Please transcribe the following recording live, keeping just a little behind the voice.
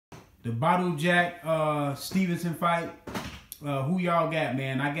The Badou Jack Stevenson fight. Who y'all got,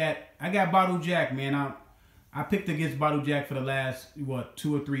 man? I got Badou Jack, man. I picked against Badou Jack for the last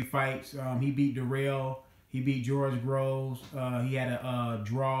 2 or 3 fights. He beat Darrell. He beat George Groves. He had a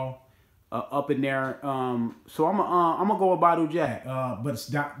draw up in there. So I'm gonna go with Badou Jack. But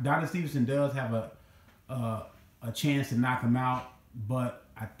Adonis Stevenson does have a chance to knock him out. But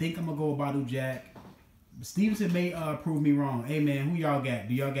I think I'm gonna go with Badou Jack. Stevenson may prove me wrong. Hey man, who y'all got?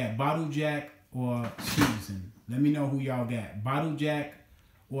 Do y'all got Badou Jack or Stevenson? Let me know who y'all got. Badou Jack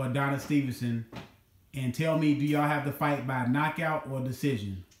or Adonis Stevenson. And tell me, do y'all have the fight by knockout or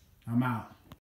decision? I'm out.